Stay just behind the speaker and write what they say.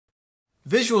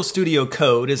Visual Studio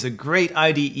Code is a great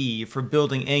IDE for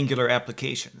building Angular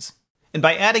applications. And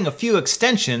by adding a few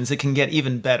extensions, it can get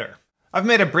even better. I've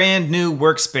made a brand new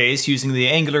workspace using the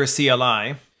Angular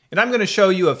CLI, and I'm going to show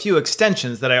you a few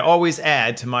extensions that I always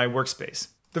add to my workspace.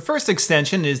 The first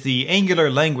extension is the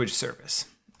Angular language service.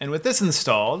 And with this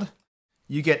installed,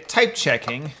 you get type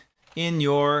checking in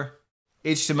your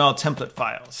HTML template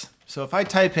files. So if I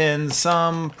type in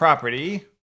some property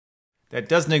that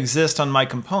doesn't exist on my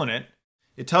component,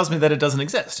 it tells me that it doesn't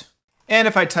exist. And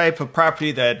if I type a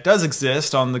property that does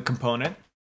exist on the component,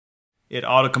 it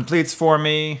auto-completes for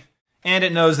me, and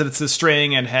it knows that it's a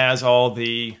string and has all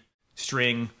the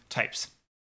string types.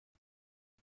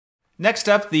 Next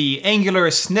up, the Angular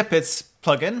Snippets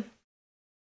plugin.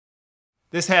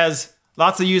 This has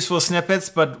lots of useful snippets,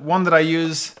 but one that I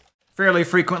use fairly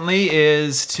frequently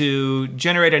is to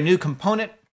generate a new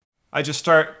component. I just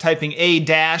start typing a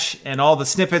dash and all the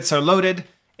snippets are loaded.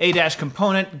 A dash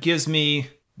component gives me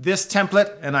this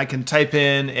template, and I can type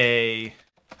in a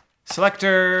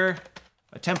selector,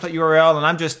 a template URL, and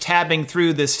I'm just tabbing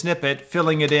through this snippet,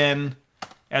 filling it in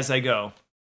as I go.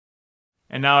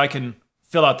 And now I can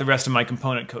fill out the rest of my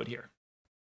component code here.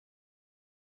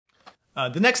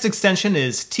 The next extension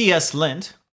is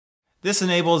Tslint. This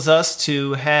enables us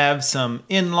to have some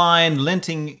inline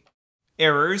linting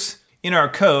errors in our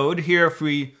code. Here, if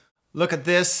we look at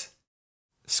this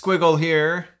squiggle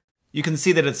here, you can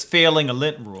see that it's failing a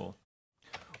lint rule.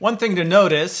 One thing to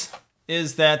notice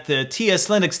is that the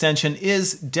Tslint extension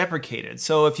is deprecated.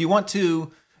 So if you want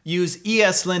to use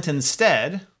ESLint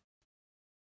instead,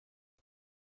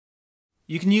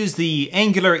 you can use the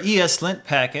Angular ESLint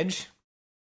package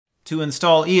to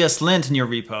install ESLint in your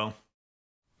repo.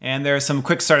 And there are some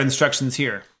quick start instructions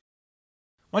here.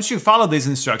 Once you follow these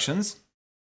instructions,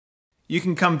 you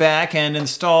can come back and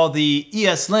install the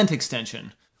ESLint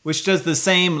extension, which does the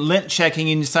same lint checking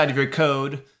inside of your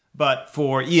code, but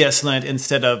for ESLint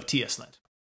instead of Tslint.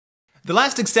 The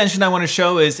last extension I want to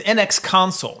show is NX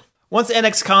Console. Once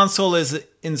NX Console is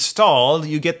installed,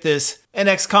 you get this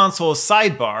NX Console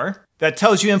sidebar that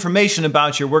tells you information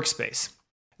about your workspace.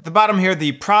 At the bottom here,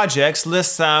 the projects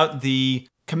lists out the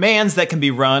commands that can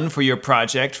be run for your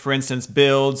project, for instance,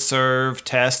 build, serve,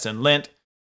 test, and lint,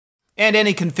 and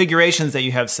any configurations that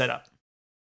you have set up.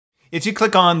 If you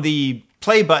click on the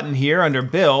play button here under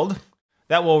build,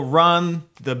 that will run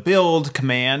the build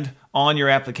command on your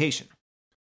application.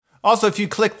 Also, if you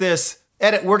click this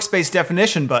edit workspace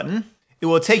definition button, it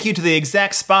will take you to the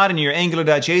exact spot in your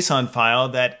angular.json file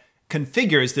that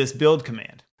configures this build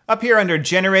command. Up here under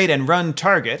generate and run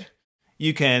target,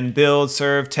 you can build,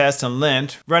 serve, test, and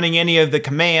lint, running any of the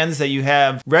commands that you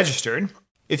have registered.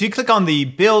 If you click on the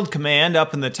build command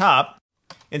up in the top,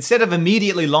 instead of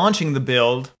immediately launching the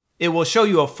build, it will show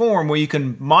you a form where you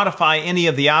can modify any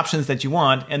of the options that you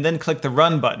want and then click the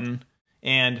run button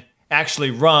and actually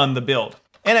run the build.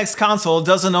 NX Console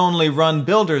doesn't only run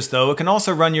builders though, it can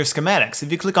also run your schematics.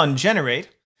 If you click on generate,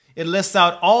 it lists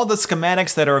out all the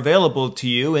schematics that are available to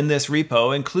you in this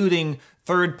repo, including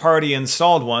third-party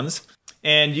installed ones.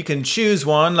 And you can choose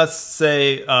one. Let's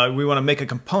say we want to make a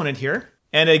component here.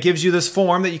 And it gives you this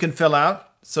form that you can fill out,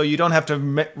 so you don't have to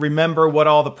remember what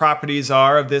all the properties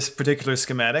are of this particular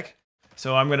schematic.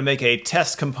 So I'm going to make a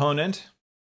test component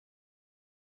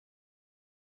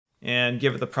and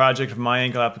give it the project of my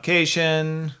Angular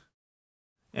application,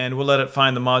 and we'll let it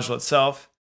find the module itself.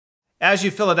 As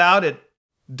you fill it out, it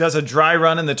does a dry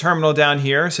run in the terminal down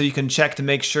here, so you can check to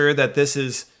make sure that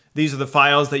these are the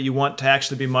files that you want to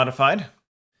actually be modified.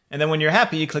 And then when you're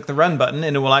happy, you click the run button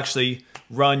and it will actually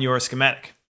run your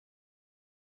schematic.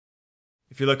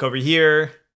 If you look over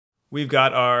here, we've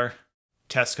got our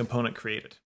test component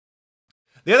created.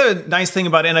 The other nice thing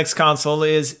about NX Console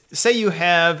is, say you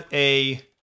have a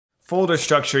folder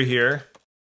structure here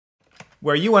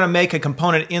where you want to make a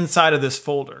component inside of this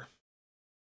folder.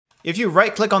 If you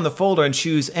right-click on the folder and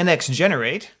choose NX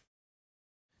Generate,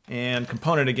 and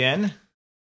component again,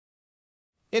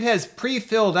 it has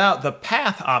pre-filled out the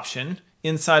path option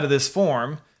inside of this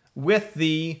form with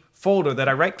the folder that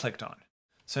I right-clicked on.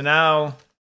 So now,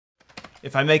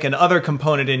 if I make another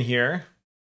component in here,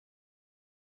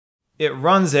 it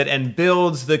runs it and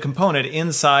builds the component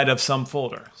inside of some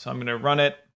folder. So I'm going to run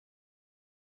it,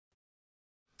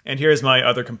 and here's my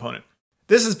other component.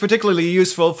 This is particularly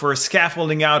useful for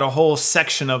scaffolding out a whole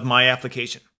section of my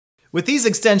application. With these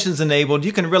extensions enabled,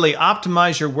 you can really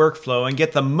optimize your workflow and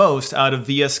get the most out of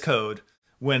VS Code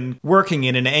when working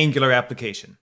in an Angular application.